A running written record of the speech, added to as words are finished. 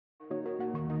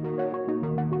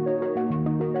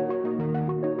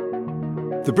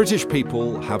The British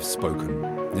people have spoken.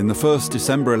 In the first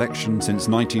December election since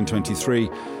 1923,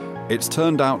 it's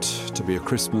turned out to be a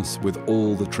Christmas with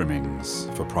all the trimmings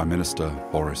for Prime Minister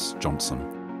Boris Johnson.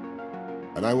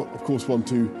 And I, of course, want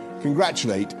to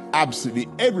congratulate absolutely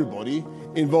everybody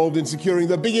involved in securing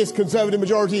the biggest Conservative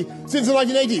majority since the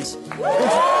 1980s.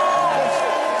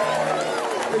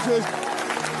 Which was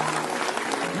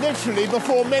literally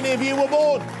before many of you were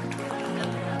born.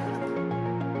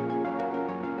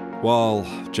 While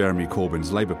Jeremy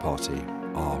Corbyn's Labour Party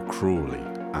are cruelly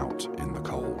out in the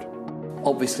cold.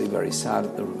 Obviously very sad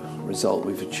at the result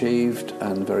we've achieved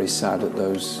and very sad at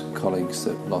those colleagues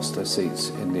that lost their seats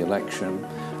in the election.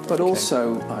 But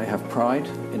also I have pride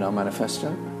in our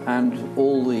manifesto and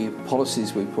all the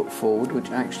policies we put forward, which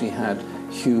actually had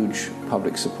huge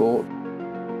public support.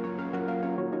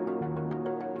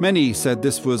 Many said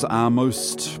this was our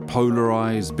most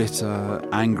polarised, bitter,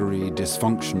 angry,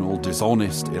 dysfunctional,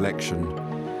 dishonest election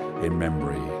in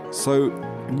memory. So,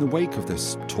 in the wake of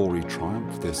this Tory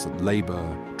triumph, this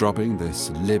Labour drubbing,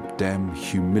 this Lib Dem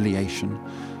humiliation,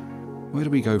 where do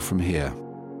we go from here?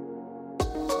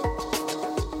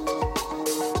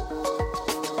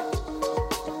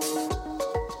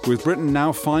 With Britain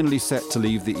now finally set to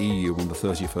leave the EU on the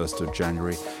 31st of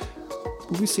January,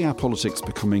 will we see our politics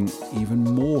becoming even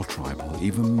more tribal,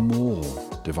 even more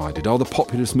divided? Are the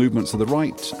populist movements of the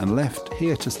right and left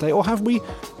here to stay? Or have we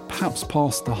perhaps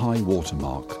passed the high water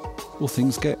mark? Will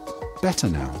things get better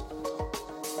now?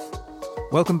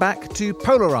 Welcome back to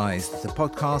Polarised, the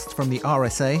podcast from the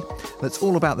RSA that's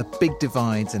all about the big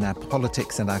divides in our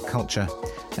politics and our culture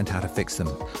and how to fix them.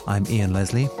 I'm Ian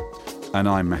Leslie. And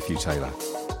I'm Matthew Taylor.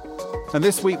 And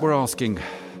this week we're asking,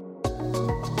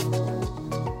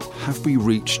 have we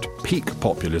reached peak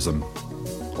populism,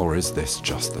 or is this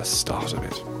just the start of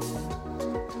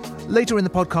it? Later in the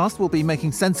podcast, we'll be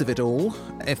making sense of it all,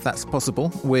 if that's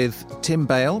possible, with Tim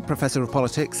Bale, Professor of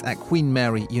Politics at Queen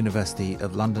Mary University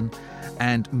of London,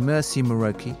 and Mercy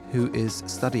Muroki, who is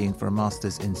studying for a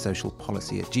Master's in Social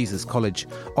Policy at Jesus College,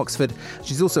 Oxford.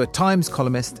 She's also a Times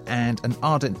columnist and an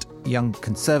ardent young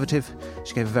Conservative.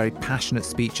 She gave a very passionate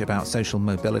speech about social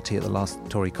mobility at the last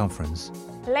Tory conference.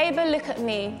 Labour look at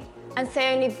me and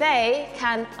say only they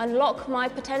can unlock my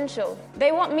potential.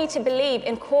 They want me to believe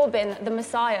in Corbyn, the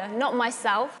Messiah, not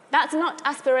myself. That's not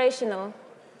aspirational.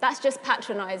 That's just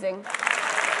patronising.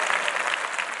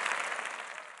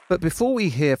 But before we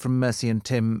hear from Mercy and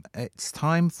Tim, it's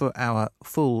time for our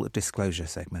full disclosure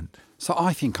segment. So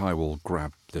I think I will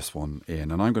grab this one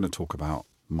in, and I'm going to talk about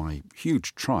my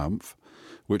huge triumph,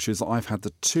 which is I've had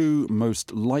the two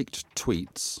most liked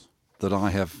tweets that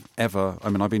I have ever...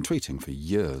 I've been tweeting for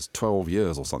years, 12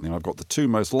 years or something. I've got the two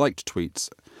most liked tweets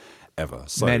ever.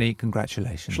 So, many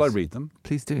congratulations. Shall I read them?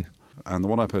 Please do. And the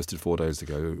one I posted 4 days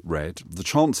ago read, "The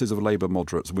chances of Labour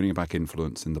moderates winning back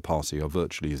influence in the party are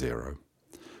virtually zero.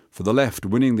 For the left,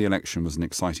 winning the election was an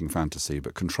exciting fantasy,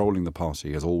 but controlling the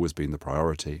party has always been the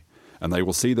priority, and they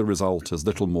will see the result as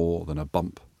little more than a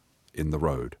bump in the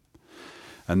road."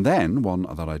 And then one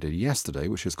that I did yesterday,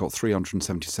 which has got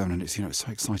 377, and it's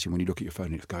so exciting when you look at your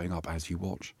phone, it's going up as you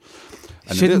watch.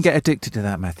 And shouldn't get addicted to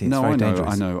that, Matthew. It's no, very I know,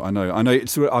 dangerous.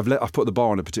 I know. I've put the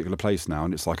bar in a particular place now,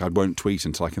 and it's like I won't tweet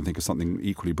until I can think of something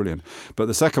equally brilliant. But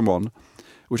the second one,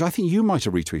 which I think you might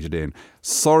have retweeted in,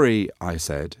 "Sorry," I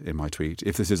said in my tweet,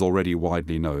 "if this is already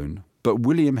widely known, but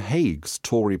William Hague's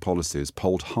Tory policies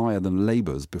polled higher than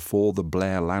Labour's before the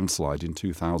Blair landslide in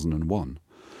 2001.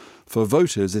 For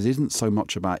voters, it isn't so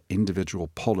much about individual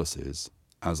policies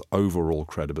as overall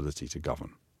credibility to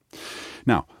govern."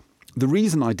 Now, the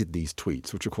reason I did these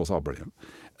tweets, which of course are brilliant,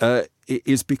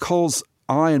 is because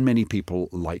I and many people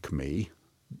like me,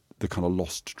 the kind of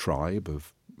lost tribe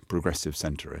of progressive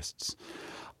centrists,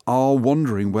 are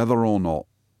wondering whether or not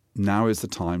now is the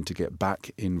time to get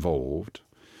back involved.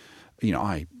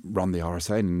 I run the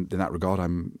RSA, and in that regard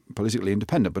I'm politically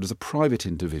independent, but as a private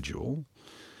individual,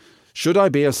 should I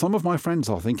be, as some of my friends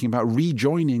are thinking about,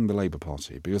 rejoining the Labour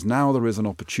Party? Because now there is an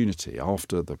opportunity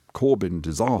after the Corbyn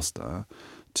disaster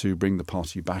to bring the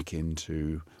party back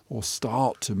into, or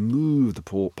start to move the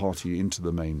party into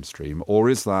the mainstream. Or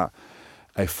is that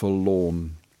a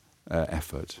forlorn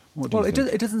effort? What do you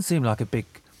think? It doesn't seem like a big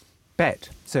bet.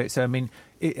 So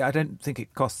I don't think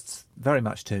it costs very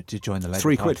much to join the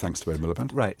Labour Party. £3, thanks to Ed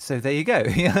Miliband. Right, so there you go.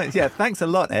 Yeah, thanks a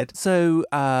lot, Ed. So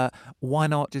why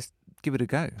not just give it a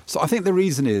go? So I think the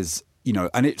reason is,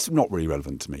 and it's not really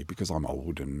relevant to me because I'm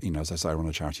old and, as I say, I run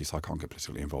a charity, so I can't get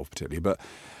politically involved particularly. But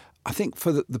I think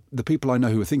for the people I know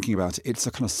who are thinking about it, it's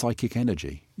a kind of psychic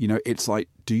energy. It's like,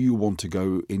 do you want to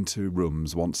go into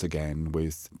rooms once again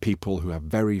with people who have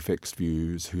very fixed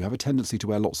views, who have a tendency to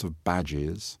wear lots of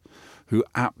badges, who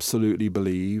absolutely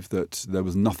believe that there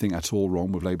was nothing at all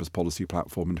wrong with Labour's policy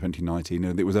platform in 2019,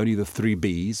 and it was only the 3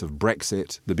 Bs of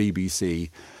Brexit, the BBC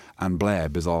and Blair,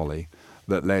 bizarrely,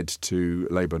 that led to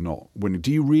Labour not winning.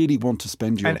 Do you really want to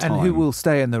spend your time... And who will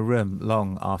stay in the room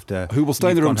long after... Who will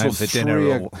stay in the room until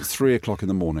 3 o'clock in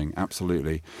the morning,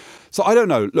 absolutely. So I don't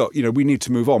know. Look, we need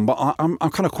to move on, but I'm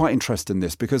kind of quite interested in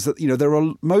this because, there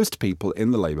are most people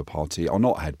in the Labour Party are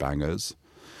not headbangers.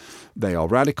 They are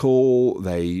radical.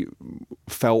 They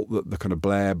felt that the kind of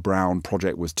Blair-Brown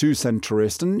project was too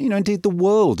centrist. And, indeed, the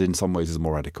world in some ways is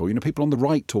more radical. People on the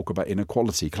right talk about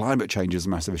inequality. Climate change is a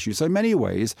massive issue. So in many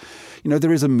ways,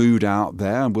 there is a mood out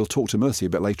there. And we'll talk to Mercy a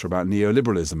bit later about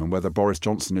neoliberalism and whether Boris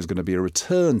Johnson is going to be a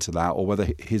return to that or whether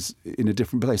he's in a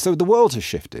different place. So the world has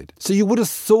shifted. So you would have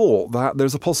thought that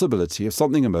there's a possibility of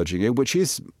something emerging here, which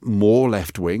is more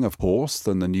left-wing, of course,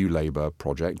 than the New Labour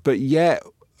project, but yet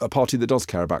a party that does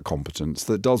care about competence,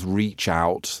 that does reach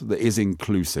out, that is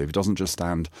inclusive, doesn't just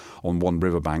stand on one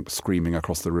riverbank screaming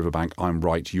across the riverbank, I'm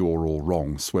right, you're all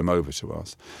wrong, swim over to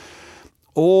us.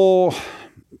 Or,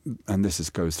 and this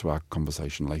goes to our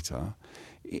conversation later,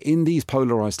 in these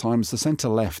polarised times, the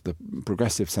centre-left, the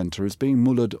progressive centre, is being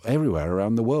mullered everywhere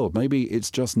around the world. Maybe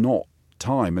it's just not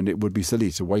time, and it would be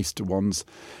silly to waste one's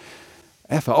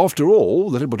effort. After all,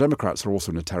 the Liberal Democrats are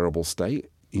also in a terrible state.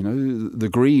 The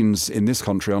Greens in this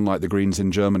country, unlike the Greens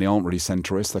in Germany, aren't really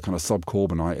centrist. They're kind of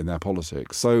sub-Corbynite in their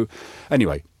politics. So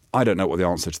anyway, I don't know what the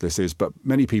answer to this is, but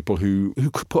many people who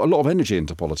could put a lot of energy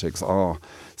into politics are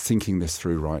thinking this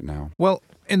through right now. Well,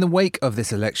 in the wake of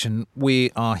this election,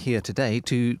 we are here today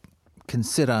to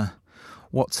consider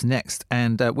what's next.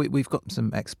 And we've got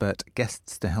some expert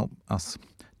guests to help us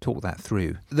talk that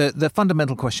through. The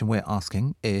fundamental question we're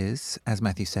asking is, as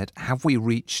Matthew said, have we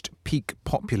reached peak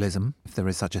populism, if there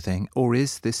is such a thing, or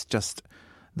is this just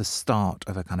the start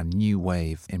of a kind of new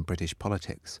wave in British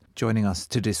politics? Joining us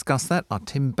to discuss that are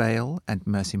Tim Bale and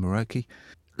Mercy Muroki.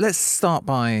 Let's start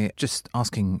by just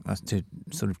asking us to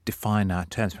sort of define our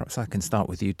terms. Perhaps I can start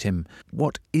with you, Tim.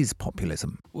 What is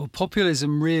populism? Well,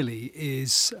 populism really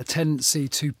is a tendency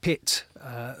to pit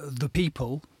the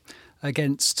people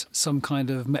against some kind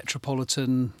of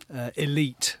metropolitan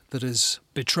elite that has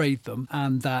betrayed them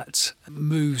and that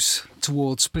moves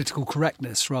towards political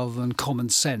correctness rather than common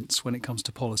sense when it comes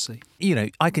to policy.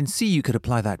 I can see you could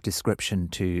apply that description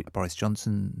to Boris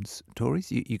Johnson's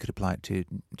Tories. You could apply it to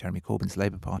Jeremy Corbyn's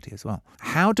Labour Party as well.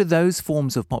 How do those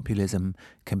forms of populism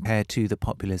compare to the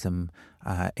populism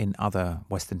in other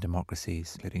Western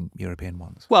democracies, including European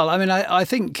ones? Well, I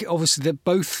think obviously that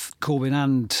both Corbyn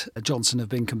and Johnson have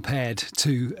been compared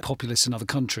to populists in other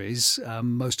countries,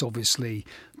 most obviously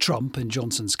Trump in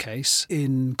Johnson's case.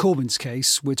 In Corbyn's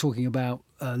case, we're talking about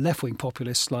left-wing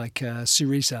populists like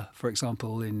Syriza, for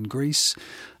example, in Greece,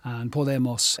 and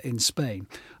Podemos in Spain.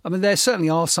 There certainly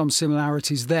are some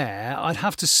similarities there. I'd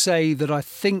have to say that I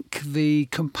think the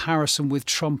comparison with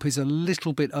Trump is a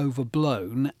little bit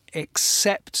overblown,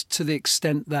 except to the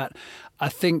extent that I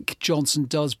think Johnson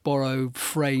does borrow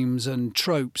frames and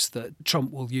tropes that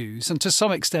Trump will use. And to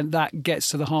some extent, that gets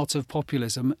to the heart of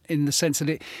populism in the sense that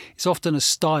it's often a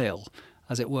style,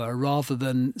 as it were, rather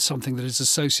than something that is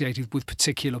associated with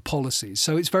particular policies.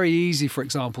 So it's very easy, for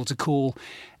example, to call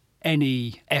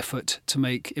any effort to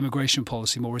make immigration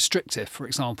policy more restrictive, for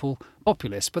example,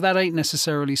 populist. But that ain't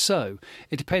necessarily so.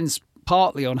 It depends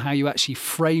partly on how you actually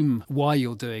frame why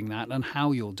you're doing that and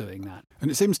how you're doing that.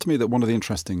 And it seems to me that one of the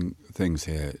interesting things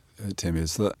here, Tim,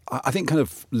 is that I think kind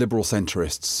of liberal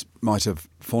centrists might have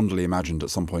fondly imagined at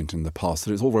some point in the past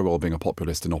that it's all very well being a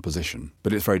populist in opposition,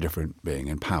 but it's very different being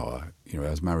in power.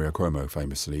 As Mario Cuomo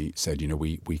famously said,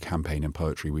 we campaign in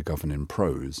poetry, we govern in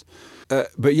prose.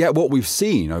 But yet what we've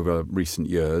seen over recent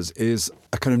years is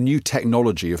a kind of new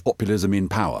technology of populism in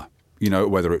power.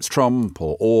 Whether it's Trump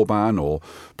or Orban or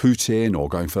Putin or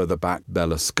going further back,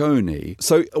 Berlusconi.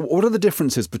 So what are the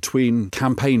differences between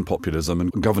campaign populism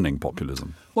and governing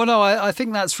populism? Well, no, I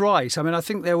think that's right. I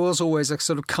think there was always a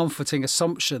sort of comforting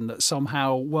assumption that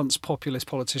somehow once populist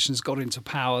politicians got into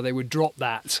power, they would drop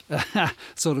that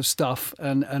sort of stuff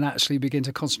and actually begin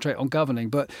to concentrate on governing.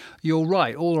 But you're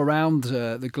right, all around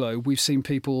the globe, we've seen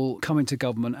people come into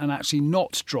government and actually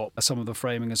not drop some of the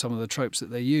framing and some of the tropes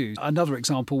that they use. Another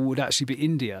example would actually be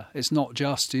India. It's not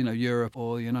just, Europe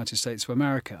or the United States of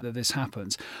America that this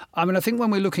happens. I think when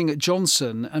we're looking at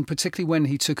Johnson, and particularly when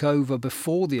he took over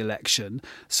before the election,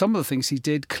 some of the things he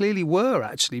did clearly were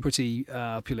actually pretty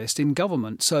populist in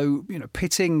government. So,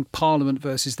 pitting Parliament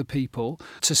versus the people,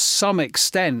 to some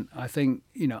extent, I think,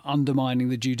 undermining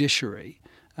the judiciary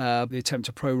the attempt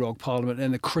to prorogue Parliament,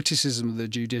 and the criticism of the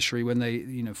judiciary when they,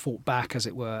 fought back, as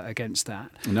it were, against that.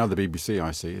 And now the BBC,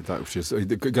 I see, that which is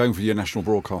going for your national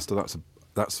broadcaster.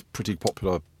 That's pretty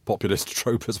populist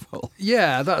trope as well.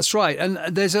 Yeah, that's right. And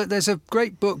there's a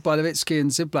great book by Levitsky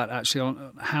and Ziblatt actually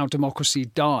on how democracy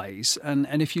dies.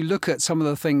 And if you look at some of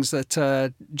the things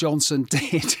that Johnson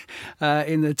did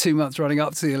in the 2 months running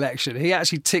up to the election, he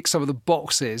actually ticked some of the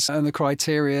boxes and the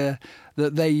criteria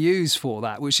that they use for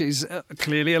that, which is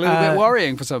clearly a little bit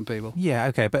worrying for some people. Yeah,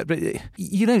 OK. But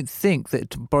you don't think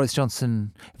that Boris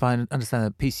Johnson, if I understand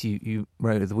the piece you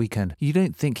wrote at the weekend, you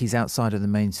don't think he's outside of the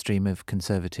mainstream of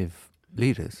Conservative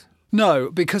leaders? No,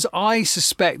 because I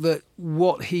suspect that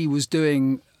what he was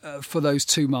doing for those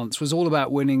 2 months was all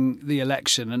about winning the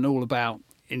election and all about,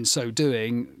 in so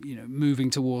doing, moving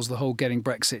towards the whole getting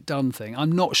Brexit done thing.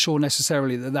 I'm not sure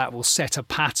necessarily that will set a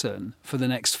pattern for the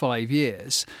next 5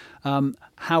 years.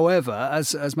 However,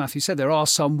 as Matthew said, there are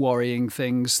some worrying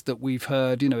things that we've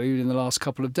heard, even in the last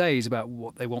couple of days about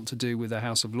what they want to do with the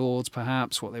House of Lords,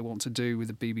 perhaps, what they want to do with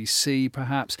the BBC,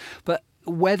 perhaps. But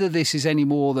whether this is any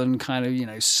more than kind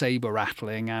of, sabre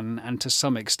rattling and to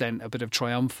some extent a bit of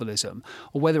triumphalism,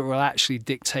 or whether it will actually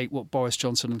dictate what Boris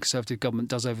Johnson and the Conservative government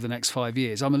does over the next 5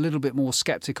 years, I'm a little bit more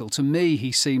sceptical. To me,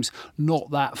 he seems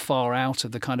not that far out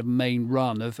of the kind of main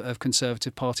run of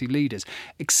Conservative Party leaders,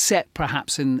 except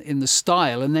perhaps in the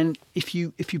style. And then if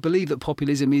you believe that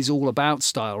populism is all about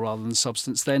style rather than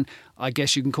substance, then I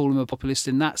guess you can call him a populist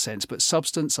in that sense. But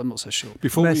substance, I'm not so sure.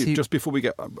 Before we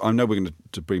get, I know we're going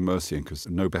to bring Mercy in, because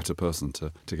no better person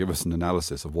to give us an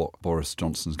analysis of what Boris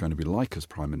Johnson's going to be like as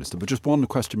Prime Minister. But just one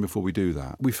question before we do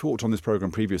that. We've talked on this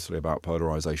programme previously about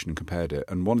polarisation and compared it,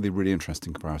 and one of the really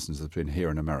interesting comparisons has been here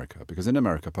in America, because in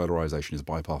America polarisation is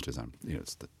bipartisan.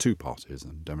 It's the two parties,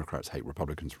 and Democrats hate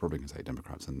Republicans, Republicans hate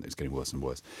Democrats, and it's getting worse and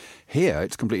worse. Here,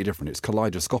 it's completely different. It's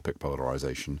kaleidoscopic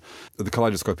polarisation. The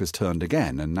kaleidoscope is turned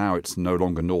again, and now it's no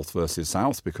longer North versus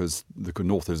South, because the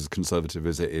North is as conservative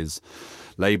as it is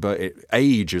Labour.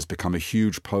 Age has become a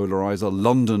huge polariser.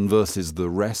 London versus the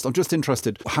rest. I'm just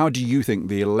interested, how do you think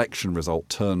the election result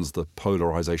turns the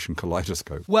polarisation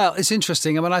kaleidoscope? Well, it's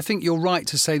interesting. I think you're right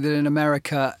to say that in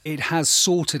America it has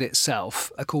sorted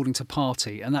itself according to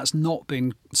party, and that's not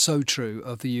been so true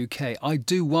of the UK. I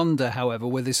do wonder, however,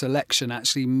 whether this election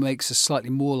actually makes us slightly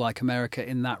more like America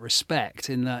in that respect,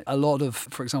 in that a lot of,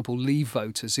 for example, Leave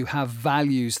voters who have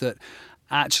values that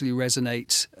actually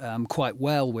resonate quite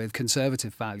well with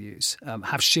Conservative values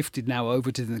have shifted now over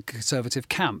to the Conservative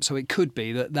camp. So it could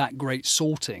be that great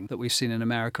sorting that we've seen in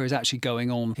America is actually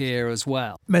going on here as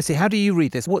well. Mercy, how do you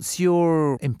read this? What's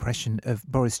your impression of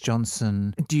Boris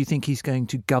Johnson? Do you think he's going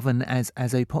to govern as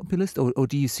a populist, or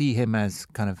do you see him as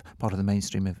kind of part of the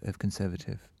mainstream of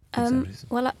conservatism?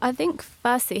 Well, I think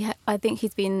firstly,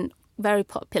 he's been very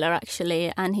popular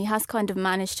actually, and he has kind of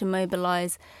managed to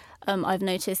mobilise I've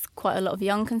noticed quite a lot of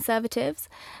young Conservatives,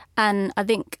 and I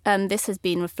think this has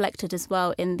been reflected as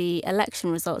well in the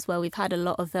election results, where we've had a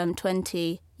lot of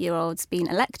 20-year-olds being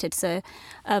elected. So,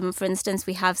 for instance,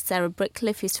 we have Sarah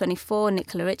Brickliff, who's 24,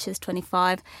 Nicola Richards,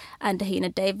 25, and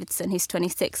Dahina Davidson, who's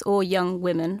 26, all young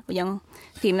women, young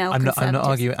female Conservatives. I'm not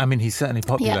arguing. He's certainly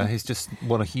popular. Yeah. He's just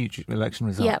won a huge election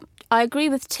result. Yeah, I agree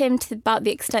with Tim about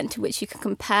the extent to which you can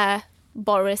compare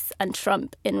Boris and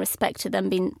Trump in respect to them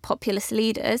being populist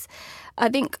leaders. I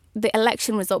think the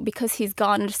election result, because he's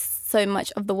garnered so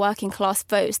much of the working class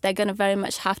votes, they're going to very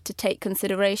much have to take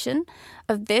consideration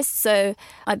of this. So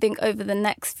I think over the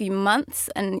next few months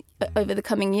and over the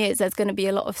coming years, there's going to be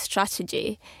a lot of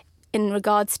strategy in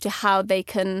regards to how they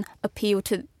can appeal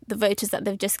to the voters that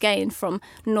they've just gained from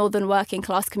northern working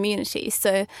class communities.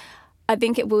 So I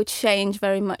think it will change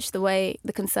very much the way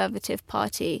the Conservative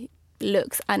Party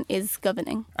looks and is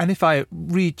governing. And if I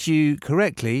read you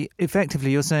correctly,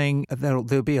 effectively you're saying there'll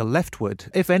be a leftward,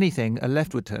 if anything, a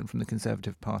leftward turn from the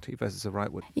Conservative Party versus a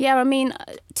rightward. Yeah,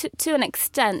 to an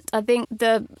extent, I think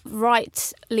the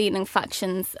right-leaning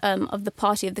factions of the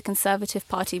party, of the Conservative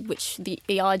Party, which the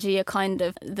ERG are kind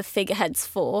of the figureheads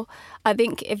for, I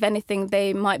think, if anything,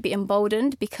 they might be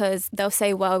emboldened, because they'll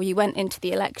say, well, you went into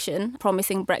the election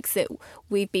promising Brexit,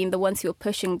 we've been the ones who are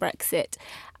pushing Brexit,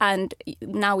 and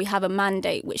now we have a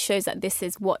mandate which shows that this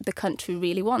is what the country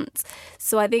really wants.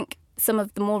 So I think some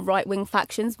of the more right-wing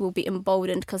factions will be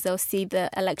emboldened because they'll see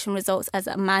the election results as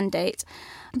a mandate.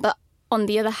 But on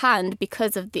the other hand,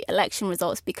 because of the election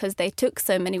results, because they took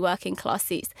so many working class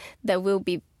seats, there will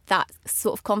be that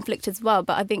sort of conflict as well.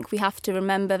 But I think we have to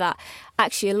remember that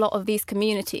actually a lot of these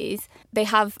communities, they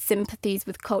have sympathies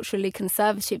with culturally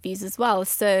conservative views as well.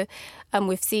 So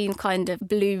we've seen kind of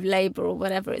blue Labour or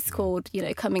whatever it's called,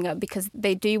 coming up because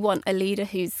they do want a leader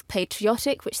who's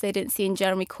patriotic, which they didn't see in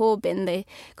Jeremy Corbyn. They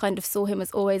kind of saw him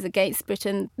as always against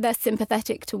Britain. They're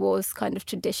sympathetic towards kind of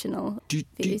traditional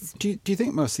views. Do you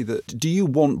think, Mercy, do you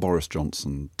want Boris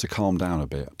Johnson to calm down a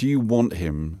bit? Do you want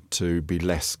him to be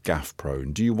less gaffe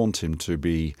prone? Do you want him to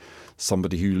be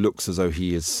somebody who looks as though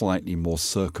he is slightly more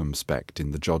circumspect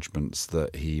in the judgments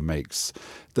that he makes,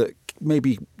 that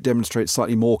maybe demonstrates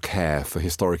slightly more care for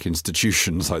historic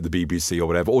institutions like the BBC or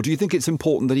whatever? Or do you think it's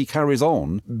important that he carries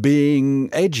on being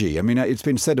edgy? I mean, it's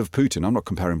been said of Putin, I'm not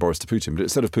comparing Boris to Putin, but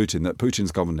it's said of Putin that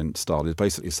Putin's governance style is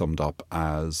basically summed up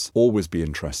as always be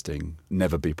interesting,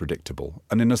 never be predictable.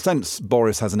 And in a sense,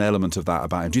 Boris has an element of that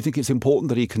about him. Do you think it's important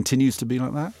that he continues to be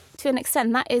like that? To an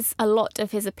extent, that is a lot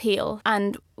of his appeal.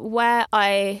 And where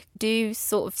I do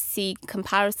sort of see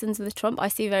comparisons with Trump, I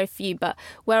see very few, but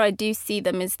where I do see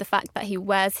them is the fact that he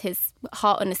wears his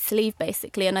heart on his sleeve,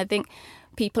 basically. And I think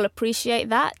people appreciate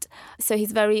that. So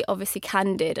he's very obviously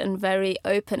candid and very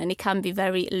open, and he can be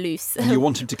very loose. And you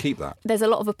want him to keep that? There's a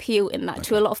lot of appeal in that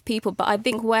to a lot of people. But I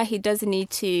think where he does need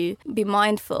to be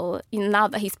mindful, now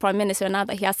that he's Prime Minister and now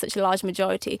that he has such a large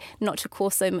majority, not to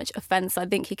cause so much offence. I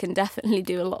think he can definitely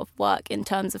do a lot of work in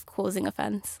terms of causing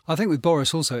offence. I think with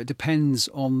Boris also, it depends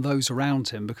on those around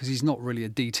him because he's not really a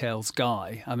details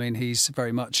guy. I mean, he's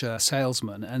very much a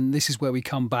salesman. And this is where we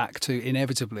come back to,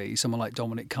 inevitably, someone like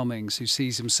Dominic Cummings, who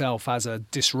sees himself as a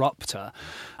disruptor,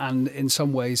 and in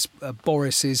some ways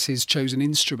Boris is his chosen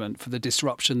instrument for the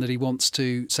disruption that he wants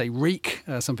to, say, wreak,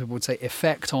 some people would say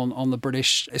effect on the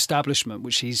British establishment,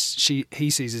 which he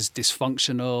sees as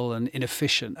dysfunctional and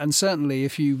inefficient. And certainly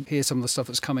if you hear some of the stuff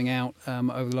that's coming out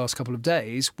over the last couple of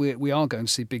days, we are going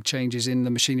to see big changes in the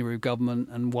machinery of government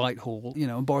and Whitehall,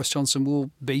 and Boris Johnson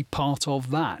will be part of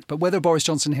that. But whether Boris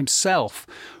Johnson himself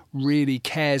really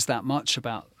cares that much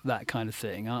about that kind of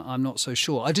thing, I'm not so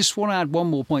sure. I just want to add one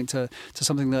more point to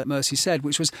something that Mercy said,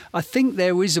 which was I think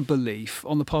there is a belief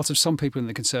on the part of some people in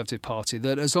the Conservative Party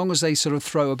that as long as they sort of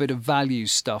throw a bit of value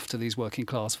stuff to these working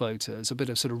class voters, a bit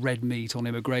of sort of red meat on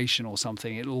immigration or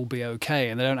something, it'll all be okay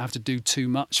and they don't have to do too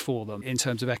much for them in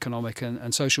terms of economic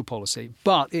and social policy.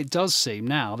 But it does seem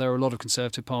now there are a lot of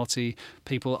Conservative Party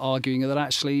people arguing that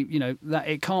actually, that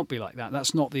it can't be like that.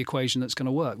 That's not the equation that's going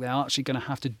to work. They're actually going to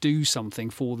have to do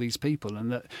something for these people,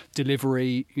 and that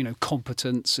delivery,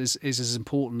 competence is as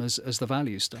important as the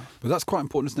value stuff. But that's quite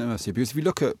important, isn't it, Mercy? Because if you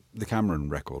look at the Cameron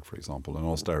record, for example, and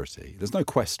austerity, there's no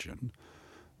question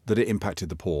that it impacted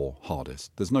the poor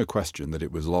hardest. There's no question that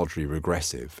it was largely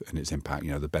regressive in its impact,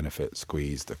 the benefit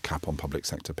squeeze, the cap on public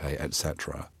sector pay,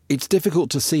 etc. It's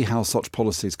difficult to see how such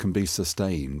policies can be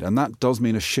sustained, and that does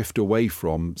mean a shift away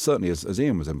from, certainly as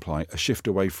Ian was implying, a shift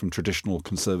away from traditional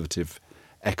conservative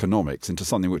economics into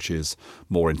something which is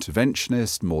more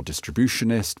interventionist, more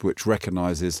distributionist, which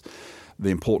recognises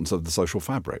the importance of the social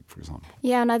fabric, for example.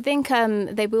 Yeah, and I think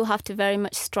they will have to very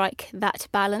much strike that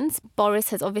balance.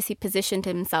 Boris has obviously positioned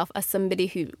himself as somebody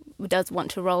who does want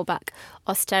to roll back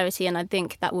austerity, and I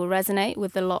think that will resonate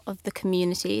with a lot of the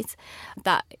communities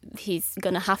that he's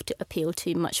going to have to appeal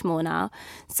to much more now.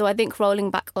 So I think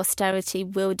rolling back austerity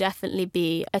will definitely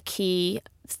be a key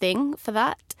thing for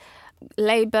that.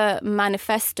 Labour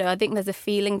manifesto, I think there's a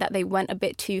feeling that they went a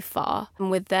bit too far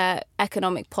with their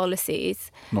economic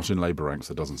policies. Not in Labour ranks,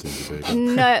 it doesn't seem to be.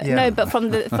 No, but from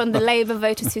the Labour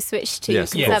voters who switched to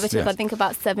Conservative, yes. I think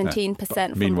about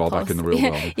 17%. Meanwhile, back in the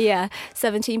real world. Yeah,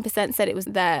 17% said it was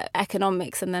their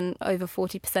economics, and then over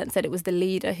 40% said it was the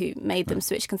leader who made them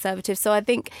switch Conservative. So I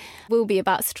think we'll be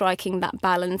about striking that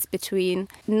balance between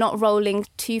not rolling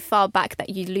too far back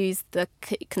that you lose the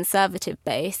Conservative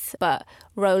base, but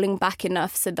rolling back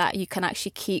enough so that you can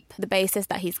actually keep the basis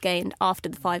that he's gained after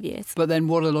the 5 years. But then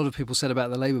what a lot of people said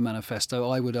about the Labour manifesto,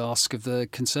 I would ask of the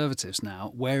Conservatives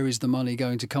now, where is the money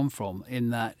going to come from,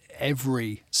 in that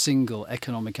every single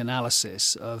economic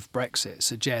analysis of Brexit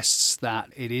suggests that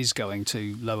it is going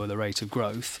to lower the rate of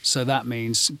growth. So that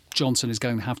means Johnson is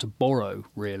going to have to borrow,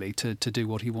 really, to do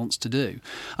what he wants to do.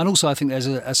 And also I think there's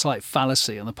a slight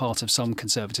fallacy on the part of some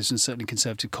Conservatives, and certainly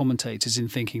Conservative commentators, in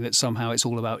thinking that somehow it's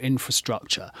all about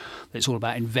infrastructure, that it's all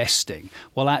about investing.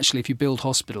 Well, actually, if you build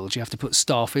hospitals, you have to put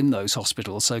staff in those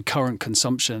hospitals. So current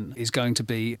consumption is going to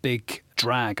be a big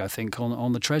drag, I think,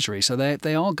 on the Treasury. So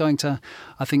they are going to,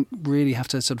 I think, really have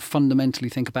to sort of fundamentally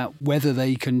think about whether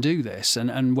they can do this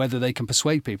and whether they can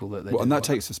persuade people that they do. And that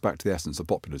takes us back to the essence of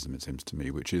populism, it seems to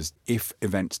me, which is if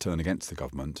events turn against the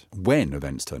government, when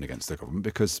events turn against the government,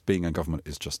 because being a government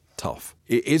is just tough.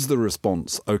 It is the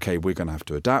response, OK, we're going to have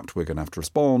to adapt, we're going to have to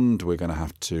respond, we're going to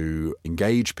have to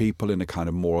engage people in a kind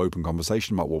of more open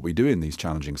conversation about what we do in these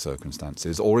challenging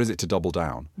circumstances, or is it to double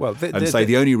down and say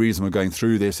the only reason we're going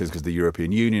through this is because of the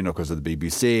European Union or because of the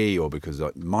BBC or because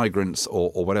of migrants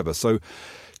or whatever. So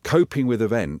coping with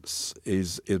events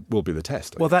it will be the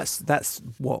test. Well, that's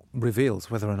what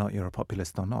reveals whether or not you're a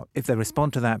populist or not. If they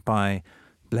respond to that by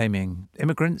blaming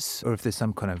immigrants or if there's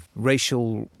some kind of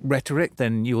racial rhetoric,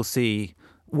 then you'll see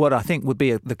what I think would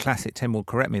be the classic, Tim will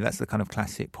correct me, that's the kind of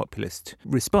classic populist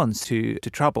response to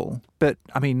trouble. But,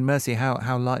 I mean, Mercy,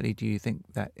 how likely do you think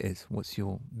that is? What's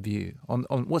your view on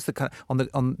what's the kind of,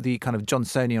 on the kind of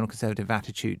Johnsonian or conservative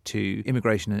attitude to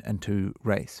immigration and to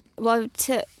race? Well,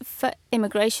 for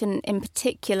immigration in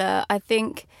particular, I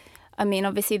think, I mean,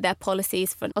 obviously their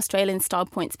policies for an Australian-style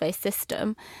points-based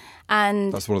system.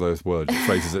 And that's one of those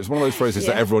phrases. It's one of those phrases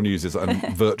that everyone uses and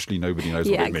virtually nobody knows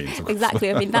what it means.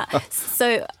 Exactly. I mean,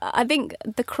 so I think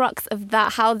the crux of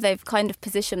that, how they've kind of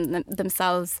positioned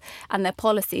themselves and their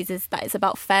policies, is that it's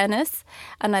about fairness.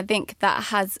 And I think that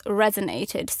has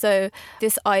resonated. So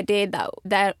this idea that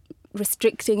they're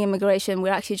restricting immigration,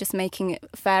 we're actually just making it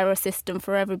a fairer system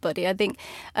for everybody. I think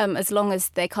as long as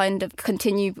they kind of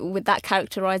continue with that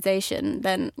characterisation,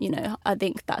 then, I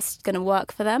think that's going to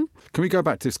work for them. Can we go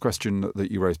back to this question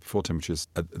that you raised before, Tim, which is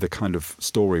the kind of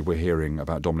story we're hearing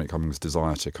about Dominic Cummings'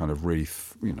 desire to kind of really,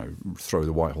 throw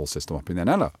the Whitehall system up in there.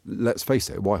 Now, let's face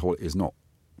it, Whitehall is not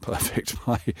perfect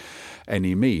by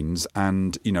any means,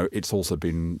 and it's also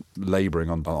been labouring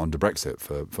under Brexit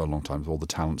for a long time. All the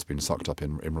talent's been sucked up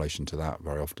in relation to that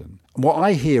very often. What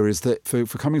I hear is that for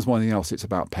Cummings more than anything else, it's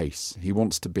about pace. He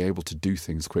wants to be able to do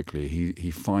things quickly.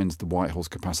 He finds the Whitehall's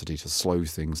capacity to slow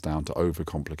things down, to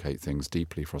overcomplicate things,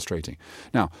 deeply frustrating.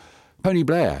 Now, Tony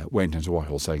Blair went into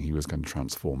Whitehall saying he was going to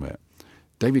transform it.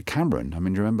 David Cameron, I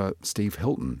mean, do you remember Steve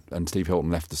Hilton? And Steve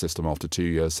Hilton left the system after 2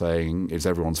 years saying it's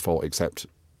everyone's fault except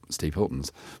Steve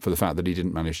Hilton's for the fact that he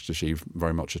didn't manage to achieve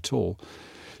very much at all.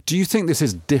 Do you think this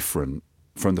is different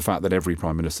from the fact that every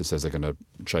Prime Minister says they're going to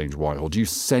change Whitehall? Do you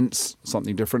sense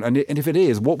something different? And if it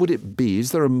is, what would it be?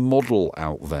 Is there a model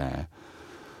out there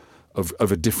of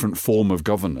a different form of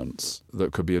governance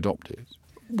that could be adopted?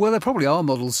 Well, there probably are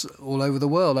models all over the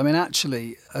world. I mean,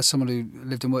 actually, as someone who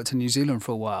lived and worked in New Zealand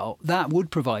for a while, that would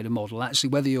provide a model, actually,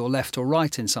 whether you're left or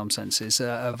right in some senses,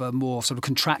 of a more sort of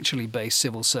contractually based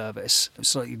civil service,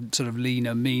 slightly sort of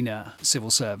leaner, meaner civil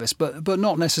service, but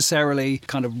not necessarily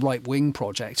kind of right-wing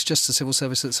projects, just a civil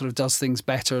service that sort of does things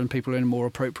better and people are in more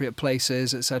appropriate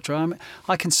places, etc. I mean,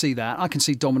 I can see that. I can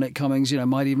see Dominic Cummings,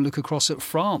 might even look across at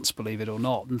France, believe it or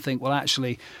not, and think, well,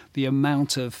 actually, the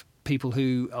amount of people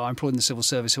who are employed in the civil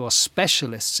service who are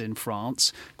specialists in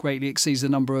France greatly exceeds the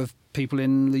number of people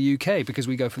in the UK, because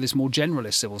we go for this more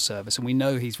generalist civil service, and we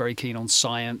know he's very keen on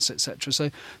science, etc. So,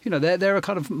 there are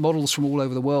kind of models from all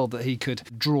over the world that he could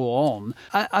draw on.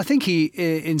 I think he,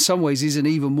 in some ways, is an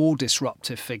even more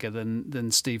disruptive figure than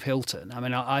Steve Hilton.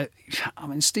 I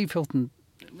mean, Steve Hilton,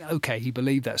 OK, he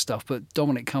believed that stuff, but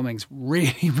Dominic Cummings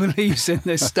really believes in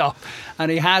this stuff,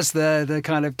 and he has the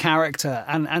kind of character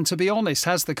and to be honest,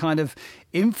 has the kind of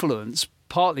influence,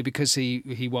 partly because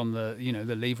he won the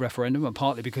Leave referendum, and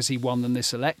partly because he won in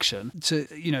this election, to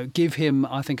give him,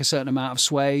 I think, a certain amount of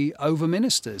sway over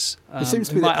ministers. It seems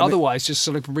to be who might otherwise just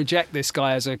sort of reject this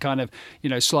guy as a kind of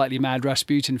slightly mad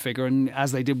Rasputin figure, and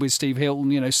as they did with Steve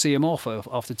Hilton, see him off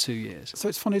after 2 years. So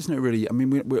it's funny, isn't it? Really, I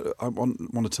mean, I want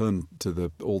to turn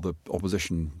to all the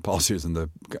opposition parties and the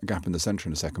gap in the centre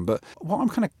in a second. But what I'm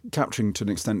kind of capturing to an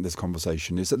extent in this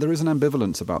conversation is that there is an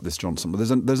ambivalence about this Johnson.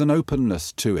 But there's an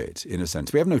openness to it in a sense.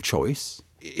 We have no choice.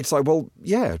 It's like, well,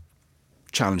 yeah,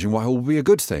 challenging Whitehall will be a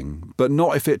good thing, but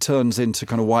not if it turns into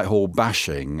kind of Whitehall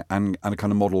bashing and a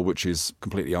kind of model which is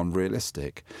completely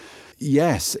unrealistic.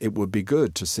 Yes, it would be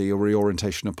good to see a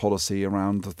reorientation of policy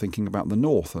around the thinking about the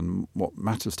North and what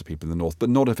matters to people in the North,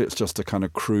 but not if it's just a kind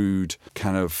of crude,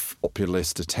 kind of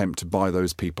populist attempt to buy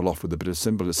those people off with a bit of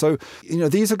symbolism. So,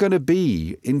 these are going to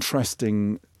be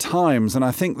interesting times, and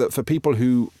I think that for people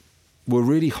who were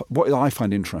really, what I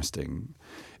find interesting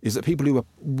is that people who were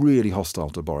really hostile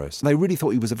to Boris, they really thought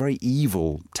he was a very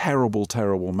evil, terrible,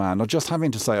 terrible man, are just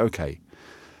having to say, OK,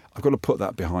 I've got to put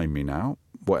that behind me now,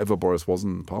 whatever Boris was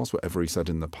in the past, whatever he said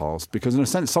in the past, because in a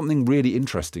sense, something really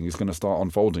interesting is going to start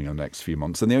unfolding in the next few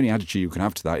months. And the only attitude you can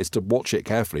have to that is to watch it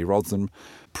carefully rather than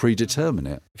predetermine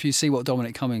it. If you see what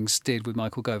Dominic Cummings did with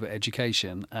Michael Gove at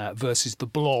Education versus The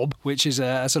Blob, which is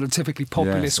a sort of typically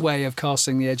populist way of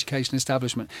casting the education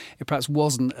establishment, it perhaps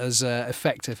wasn't as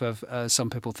effective as some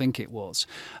people think it was.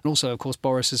 And also, of course,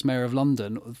 Boris, as Mayor of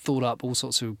London, thought up all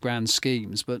sorts of grand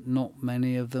schemes, but not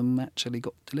many of them actually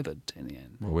got delivered in the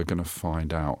end. Well, we're going to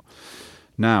find out.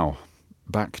 Now,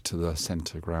 back to the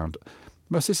centre ground.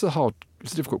 Mercy, it's a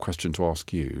difficult question to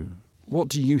ask you. What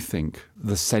do you think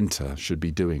the centre should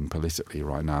be doing politically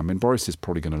right now? I mean, Boris is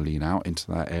probably going to lean out into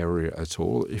that area at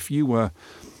all. If you were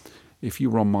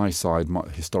on my side,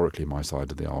 historically my side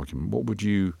of the argument, what would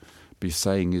you be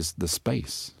saying is the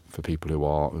space for people who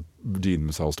are deeming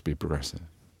themselves to be progressive?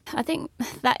 I think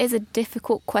that is a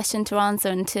difficult question to answer,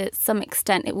 and to some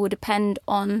extent it will depend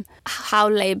on how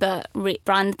Labour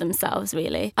brand themselves,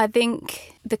 really. I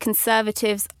think the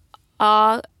Conservatives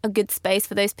are a good space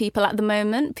for those people at the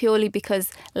moment, purely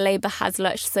because Labour has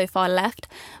lurched so far left,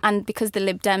 and because the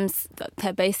Lib Dems,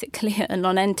 they're basically a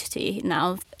non-entity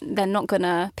now. They're not going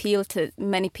to appeal to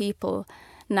many people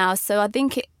now. So I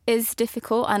think it is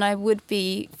difficult, and I would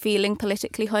be feeling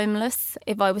politically homeless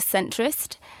if I was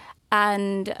centrist.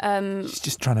 And she's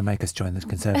just trying to make us join the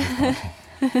Conservative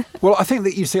Party. Well, I think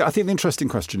the interesting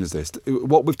question is this.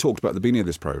 What we've talked about at the beginning of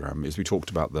this programme is we talked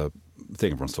about the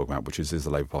thing everyone's talking about, which is the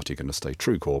Labour Party going to stay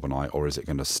true Corbynite, or is it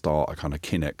going to start a kind of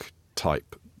Kinnock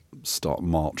type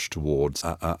march towards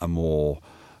a more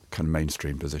kind of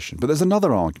mainstream position? But there's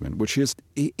another argument, which is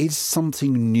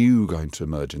something new going to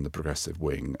emerge in the progressive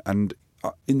wing? And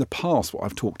in the past, what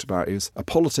I've talked about is a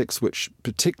politics which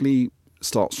particularly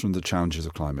starts from the challenges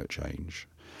of climate change,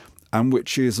 and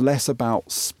which is less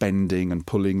about spending and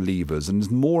pulling levers and is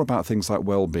more about things like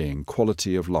well-being,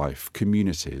 quality of life,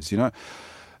 communities. You know,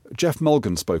 Jeff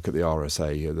Mulgan spoke at the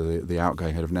RSA, the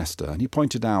outgoing head of Nesta, and he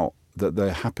pointed out that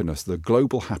the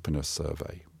global happiness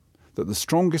survey, that the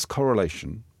strongest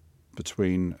correlation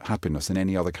between happiness and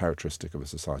any other characteristic of a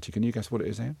society. Can you guess what it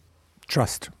is, Ian?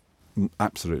 Trust.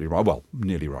 Absolutely right. Well,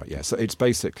 nearly right, yeah. So it's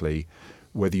basically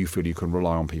whether you feel you can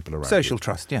rely on people around you. Social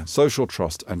trust, yeah. Social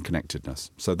trust and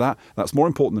connectedness. So that's more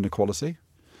important than equality.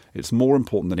 It's more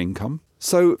important than income.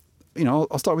 So, you know,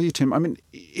 I'll start with you, Tim. I mean,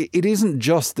 it isn't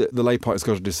just that the Labour Party's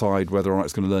got to decide whether or not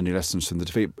it's going to learn any lessons from the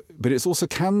defeat, but it's also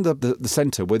can the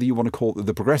centre, whether you want to call it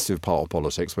the progressive part of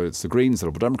politics, whether it's the Greens, the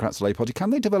Liberal Democrats, the Labour Party, can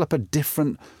they develop a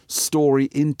different story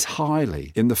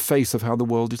entirely in the face of how the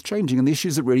world is changing and the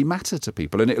issues that really matter to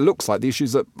people? And it looks like the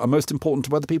issues that are most important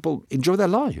to whether people enjoy their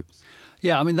lives.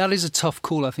 Yeah, I mean, that is a tough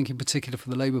call, I think, in particular for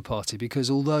the Labour Party,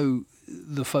 because although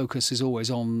the focus is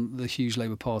always on the huge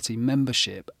Labour Party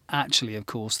membership, actually, of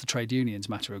course, the trade unions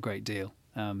matter a great deal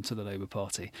to the Labour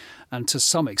Party. And to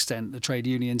some extent, the trade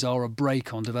unions are a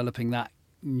brake on developing that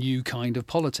new kind of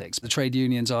politics. The trade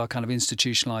unions are kind of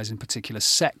institutionalised in particular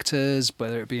sectors,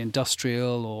 whether it be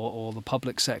industrial or the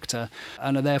public sector,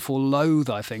 and are therefore loath,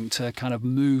 I think, to kind of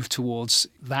move towards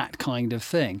that kind of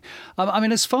thing. I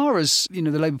mean, as far as, you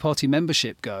know, the Labour Party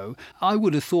membership go, I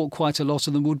would have thought quite a lot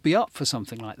of them would be up for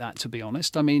something like that, to be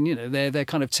honest. I mean, you know, they're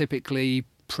kind of typically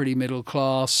pretty middle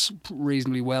class,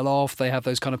 reasonably well off. They have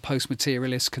those kind of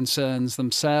post-materialist concerns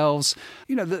themselves.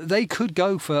 You know, they could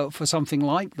go for something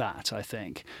like that, I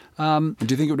think. And do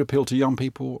you think it would appeal to young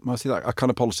people, mostly, like a kind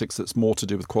of politics that's more to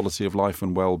do with quality of life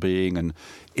and well-being and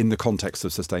in the context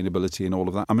of sustainability and all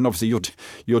of that? I mean, obviously,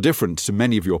 you're different to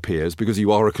many of your peers because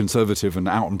you are a Conservative and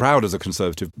out and proud as a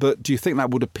Conservative. But do you think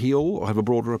that would appeal or have a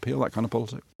broader appeal, that kind of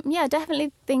politics? Yeah, I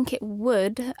definitely think it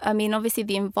would. I mean, obviously,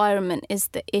 the environment is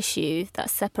the issue that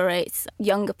separates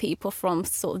younger people from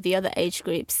sort of the other age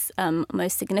groups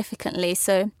most significantly.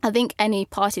 So I think any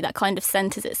party that kind of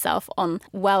centres itself on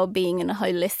well-being in a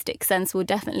holistic sense will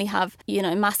definitely have, you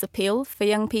know, mass appeal for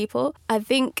young people. I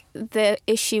think the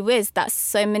issue is that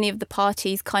so many of the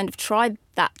parties kind of tried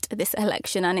that this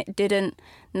election and it didn't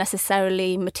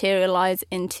necessarily materialise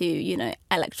into, you know,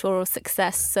 electoral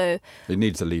success. So it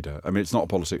needs a leader. I mean, it's not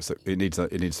politics that it needs to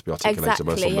be articulated.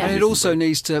 Exactly, yeah. And it also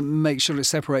needs to make sure it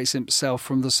separates itself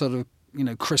from the sort of, you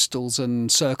know, crystals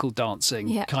and circle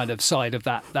dancing kind of side of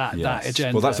that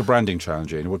agenda. Well, that's a branding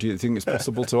challenge, Ian. What do you think it's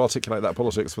possible to articulate that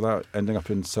politics without ending up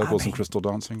in circles and crystal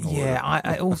dancing?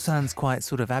 It all sounds quite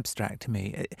sort of abstract to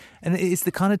me. And it's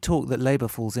the kind of talk that Labour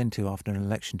falls into after an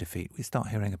election defeat. We start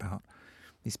hearing about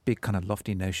these big kind of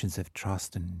lofty notions of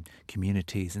trust and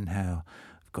communities and how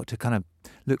we've got to kind of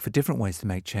look for different ways to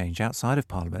make change outside of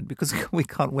Parliament because we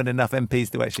can't win enough MPs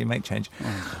to actually make change.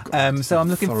 So I'm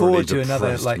looking forward to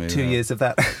another 2 years of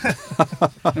that.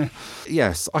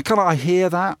 Yes, I hear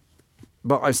that.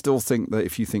 But I still think that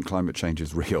if you think climate change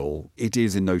is real, it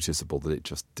is noticeable that it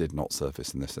just did not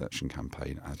surface in this election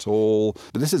campaign at all.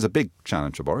 But this is a big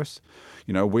challenge for Boris.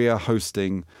 You know, we are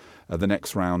hosting the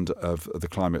next round of the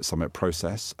climate summit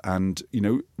process. And, you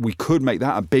know, we could make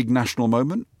that a big national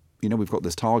moment. You know, we've got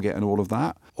this target and all of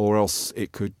that. Or else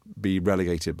it could be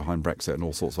relegated behind Brexit and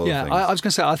all sorts of other things. Yeah, I was going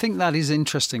to say, I think that is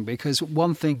interesting because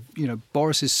one thing, you know,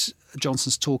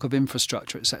 Johnson's talk of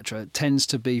infrastructure, etc., tends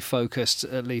to be focused,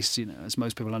 at least, you know, as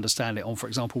most people understand it, on, for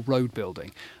example, road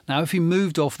building. Now, if he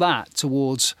moved off that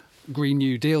towards Green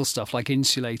New Deal stuff like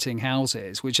insulating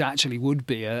houses, which actually would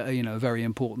be a very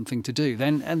important thing to do,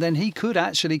 then he could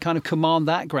actually kind of command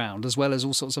that ground as well as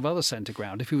all sorts of other centre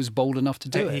ground if he was bold enough to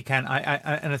do it. He can.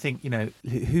 I think, you know,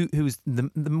 who was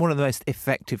one of the most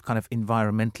effective kind of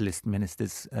environmentalist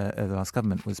ministers of the last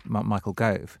government was Michael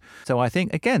Gove. So I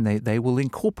think, again, they will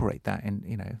incorporate that in,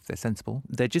 you know, if they're sensible.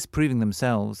 They're just proving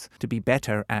themselves to be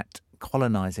better at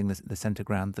colonising the centre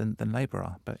ground than Labour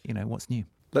are. But, you know, what's new?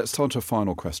 Let's turn to a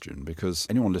final question, because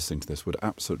anyone listening to this would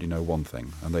absolutely know one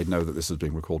thing, and they'd know that this is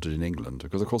being recorded in England.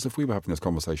 Because, of course, if we were having this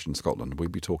conversation in Scotland,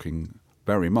 we'd be talking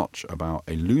very much about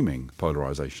a looming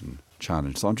polarisation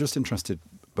challenge. So I'm just interested,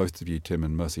 both of you, Tim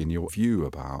and Mercy, in your view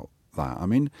about that. I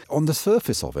mean, on the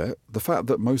surface of it, the fact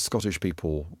that most Scottish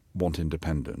people want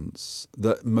independence,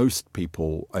 that most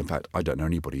people, in fact, I don't know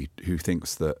anybody who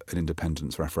thinks that an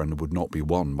independence referendum would not be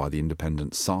won by the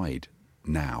independent side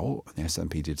now, the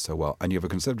SNP did so well, and you have a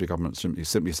Conservative government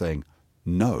simply saying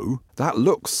no, that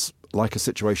looks like a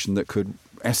situation that could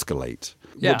escalate.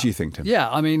 Yeah. What do you think, Tim?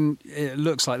 Yeah, I mean, it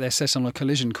looks like they're set on a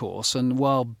collision course. And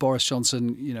while Boris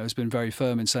Johnson, you know, has been very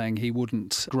firm in saying he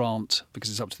wouldn't grant, because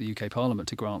it's up to the UK Parliament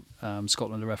to grant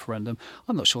Scotland a referendum,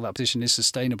 I'm not sure that position is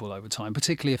sustainable over time,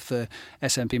 particularly if the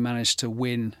SNP managed to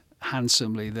win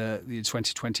handsomely the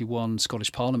 2021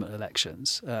 Scottish Parliament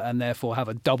elections and therefore have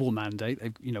a double mandate.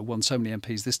 They've, you know, won so many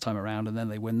MPs this time around, and then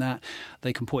they win that.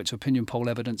 They can point to opinion poll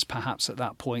evidence perhaps at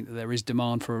that point that there is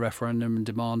demand for a referendum and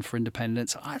demand for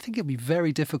independence. I think it'd be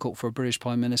very difficult for a British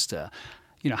Prime Minister,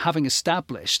 you know, having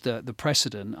established the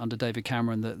precedent under David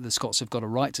Cameron that the Scots have got a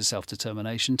right to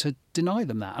self-determination, to deny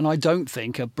them that. And I don't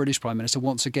think a British Prime Minister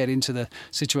wants to get into the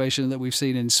situation that we've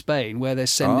seen in Spain, where they're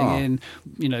sending in,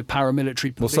 you know,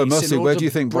 paramilitary police. Well, so Mercy, where do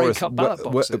you think Boris?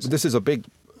 This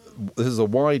is a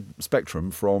wide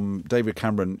spectrum from David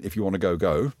Cameron, if you want to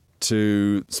go,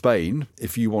 to Spain,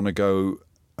 if you want to go,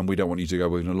 and we don't want you to go,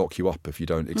 we're going to lock you up if you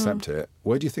don't accept it.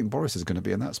 Where do you think Boris is going to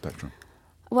be in that spectrum?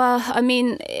 Well, I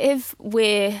mean,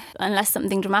 unless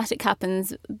something dramatic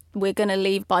happens, we're going to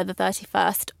leave by the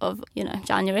 31st of, you know,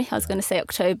 January. I was going to say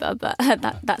October, but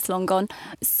that's long gone.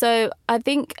 So I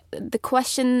think the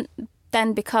question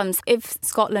then becomes, if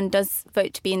Scotland does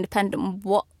vote to be independent,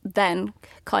 what then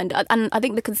kind of... And I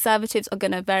think the Conservatives are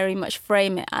going to very much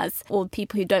frame it as, or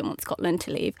people who don't want Scotland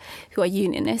to leave, who are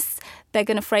unionists, they're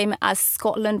going to frame it as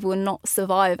Scotland will not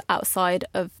survive outside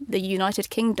of the United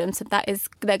Kingdom. So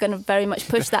they're going to very much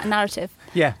push that narrative.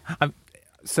 Yeah.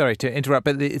 Sorry to interrupt,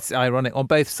 but it's ironic on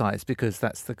both sides, because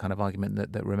that's the kind of argument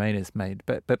that Remainers made.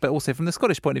 But also from the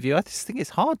Scottish point of view, I just think it's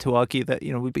hard to argue that,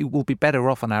 you know, we'll be better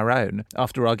off on our own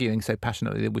after arguing so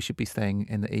passionately that we should be staying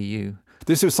in the EU.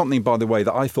 This was something, by the way,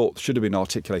 that I thought should have been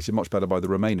articulated much better by the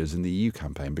Remainers in the EU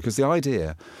campaign, because the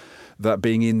idea that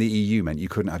being in the EU meant you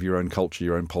couldn't have your own culture,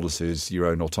 your own policies, your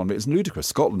own autonomy. It's ludicrous.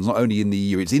 Scotland's not only in the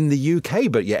EU, it's in the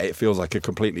UK, but yet it feels like a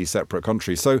completely separate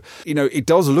country. So, you know, it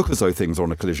does look as though things are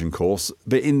on a collision course.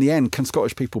 But in the end, can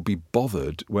Scottish people be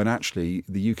bothered when actually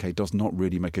the UK does not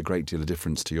really make a great deal of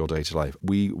difference to your day-to-day life?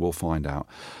 We will find out.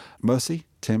 Mercy,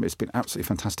 Tim, it's been absolutely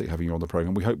fantastic having you on the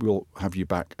programme. We hope we'll have you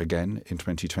back again in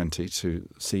 2020 to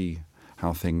see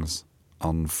how things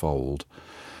unfold.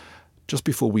 Just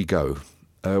before we go,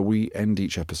 we end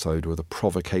each episode with a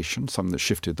provocation, something that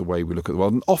shifted the way we look at the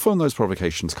world. And often those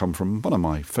provocations come from one of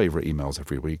my favourite emails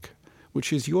every week,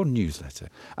 which is your newsletter.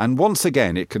 And once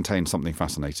again, it contains something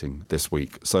fascinating this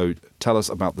week. So tell us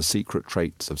about the secret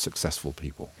traits of successful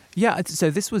people. Yeah,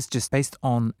 so this was just based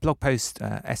on blog post,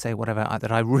 essay, whatever,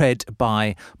 that I read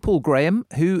by Paul Graham,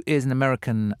 who is an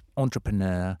American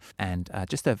entrepreneur and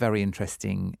just a very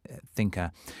interesting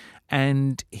thinker.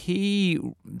 And he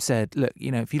said, look,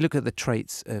 you know, if you look at the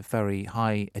traits of very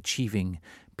high achieving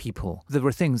people, there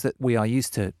are things that we are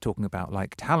used to talking about,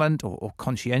 like talent or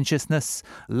conscientiousness,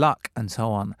 luck, and so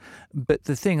on. But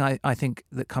the thing I think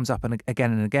that comes up and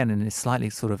again and is slightly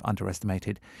sort of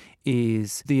underestimated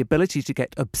is the ability to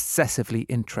get obsessively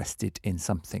interested in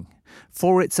something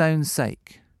for its own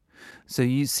sake. So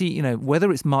you see,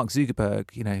 whether it's Mark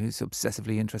Zuckerberg, who's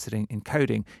obsessively interested in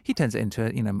coding, he turns it into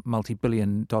a,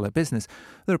 multi-billion-dollar business.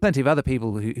 There are plenty of other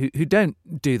people who don't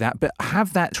do that, but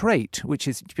have that trait, which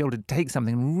is to be able to take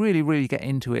something and really, really get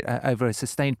into it over a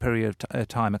sustained period of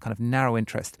time, a kind of narrow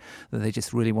interest that they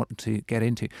just really want to get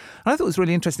into. And I thought it was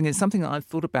really interesting. It's something that I've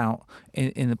thought about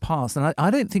in the past, and I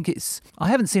don't think I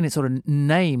haven't seen it sort of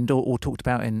named or talked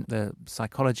about in the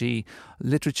psychology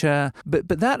literature, but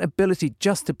that ability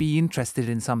just to be interested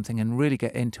in something and really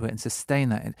get into it and sustain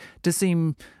that, it does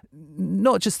seem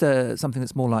not just something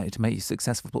that's more likely to make you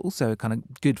successful, but also kind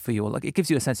of good for you. Like, it gives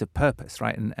you a sense of purpose,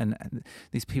 right? And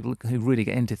these people who really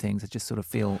get into things just sort of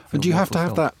feel. But do you have to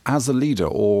have that as a leader,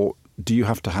 or do you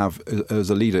have to have, as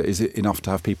a leader, is it enough to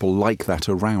have people like that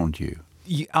around you?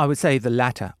 I would say the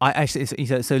latter.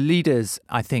 So leaders,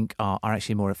 I think, are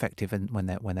actually more effective when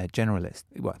they're generalists.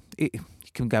 Well, it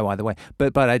can go either way,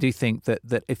 but I do think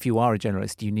that if you are a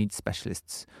generalist, you need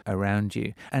specialists around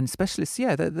you, and specialists,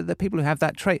 they're people who have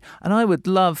that trait. And I would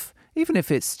love, even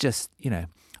if it's just,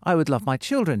 I would love my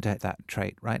children to have that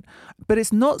trait, right? But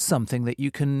it's not something that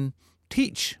you can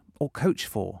teach or coach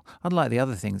for. Unlike the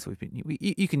other things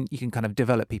you can kind of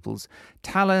develop people's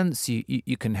talents.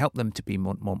 You can help them to be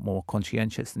more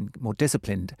conscientious and more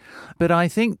disciplined. But I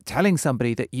think telling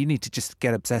somebody that you need to just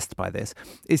get obsessed by this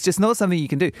is just not something you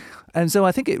can do. And so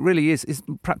I think it really is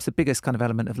perhaps the biggest kind of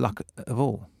element of luck of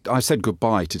all. I said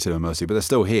goodbye to Tim and Mercy, but they're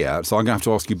still here, so I'm going to have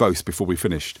to ask you both before we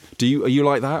finish. Are you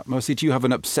like that, Mercy? Do you have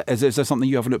is there something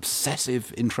you have an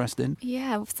obsessive interest in?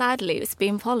 Yeah, sadly, it's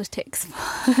been politics.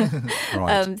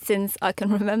 Right. Since I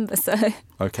can remember, so.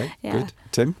 Okay, yeah. Good.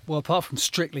 Tim? Well, apart from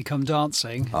Strictly Come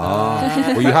Dancing.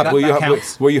 Were you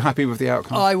happy with the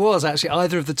outcome? I was, actually.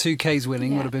 Either of the two Ks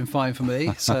winning would have been fine for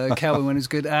me. So Kelvin winning is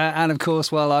good. And of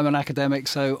course, I'm an academic,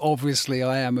 so obviously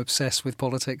I am obsessed with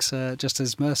politics, just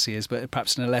as Mercy is, but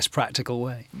perhaps in a less practical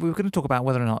way. We were going to talk about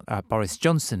whether or not Boris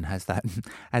Johnson has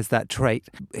that trait.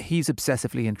 He's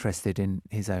obsessively interested in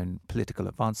his own political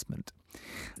advancement.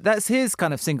 That's his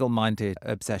kind of single-minded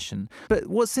obsession. But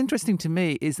what's interesting to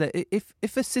me is that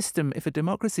if a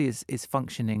democracy is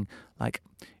functioning like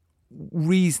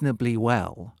reasonably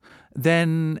well,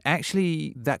 then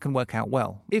actually that can work out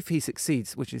well. If he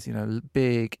succeeds, which is,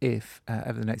 big if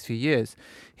over the next few years,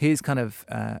 his kind of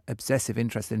obsessive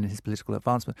interest in his political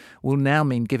advancement will now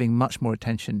mean giving much more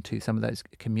attention to some of those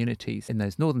communities in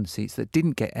those northern seats that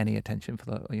didn't get any attention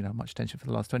much attention for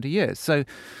the last 20 years. So,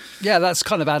 yeah, that's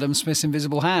kind of Adam Smith's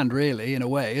invisible hand, really, in a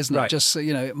way, isn't it? Right. Just,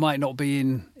 it might not be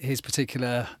in his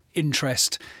particular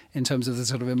interest in terms of the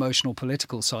sort of emotional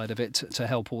political side of it to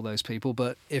help all those people,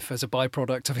 but if as a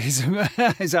byproduct of his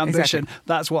ambition, exactly,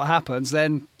 that's what happens,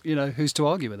 then who's to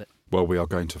argue with it? Well, we are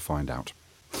going to find out.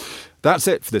 That's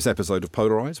it for this episode of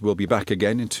Polarise. We'll be back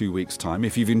again in 2 weeks' time.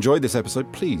 If you've enjoyed this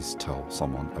episode, please tell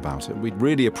someone about it. We'd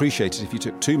really appreciate it if you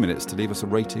took 2 minutes to leave us a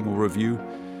rating or review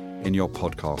in your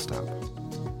podcast app.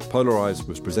 Polarise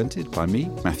was presented by me,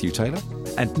 Matthew Taylor.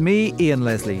 And me, Ian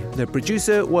Leslie. The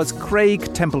producer was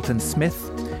Craig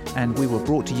Templeton-Smith, and we were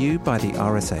brought to you by the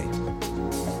RSA.